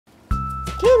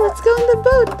Okay, let's go in the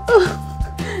boat. Oh,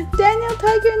 Daniel,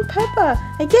 Tiger, and Peppa.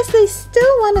 I guess they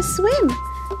still want to swim.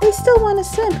 They still want to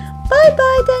swim.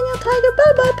 Bye-bye, Daniel, Tiger.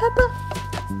 Bye-bye, Peppa.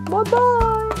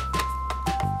 Bye-bye.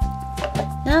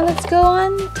 Now let's go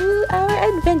on to our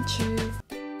adventure.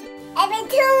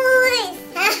 Adventures!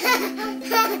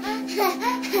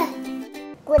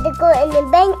 We're going on an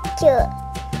adventure.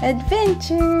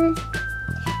 Adventure.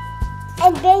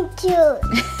 Adventure.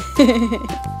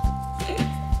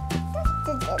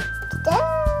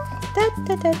 Da,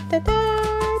 da, da, da, da, da,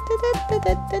 da,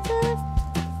 da, da, da.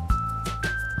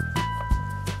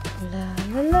 La,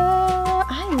 la, la.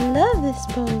 I love this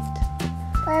boat.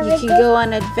 You can go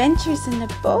on adventures in the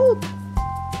boat.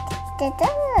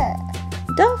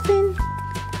 Dolphin.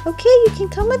 Okay, you can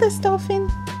come with us, Dolphin.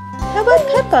 How about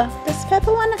Peppa? Does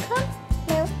Peppa want to come?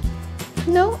 No.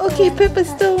 No? Okay, Peppa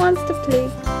still wants to play.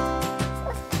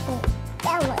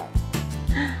 That one.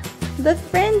 The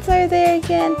friends are there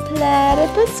again.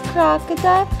 Platypus,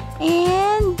 crocodile,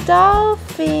 and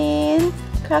dolphin.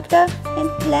 Crocodile and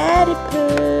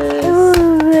platypus.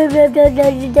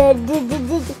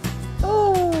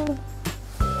 Oh.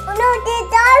 Oh no, the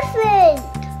dolphin.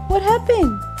 What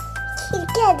happened? He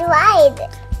can't ride.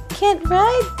 Can't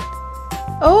ride?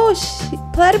 Oh,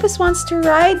 Platypus wants to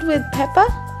ride with Peppa?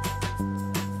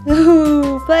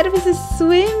 Oh, Platypus is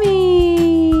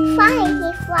swimming. Flying,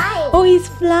 he's flying. Oh, he's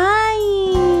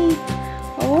flying.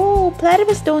 Oh,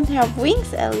 Platypus don't have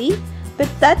wings, Ellie. But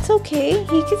that's okay.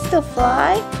 He can still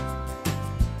fly.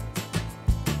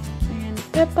 And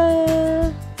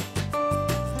Peppa.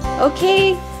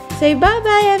 Okay, say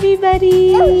bye-bye,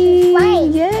 everybody. Oh, he's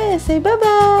flying. Yeah, say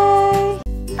bye-bye.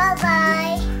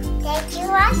 Bye-bye. Thank you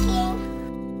for watching.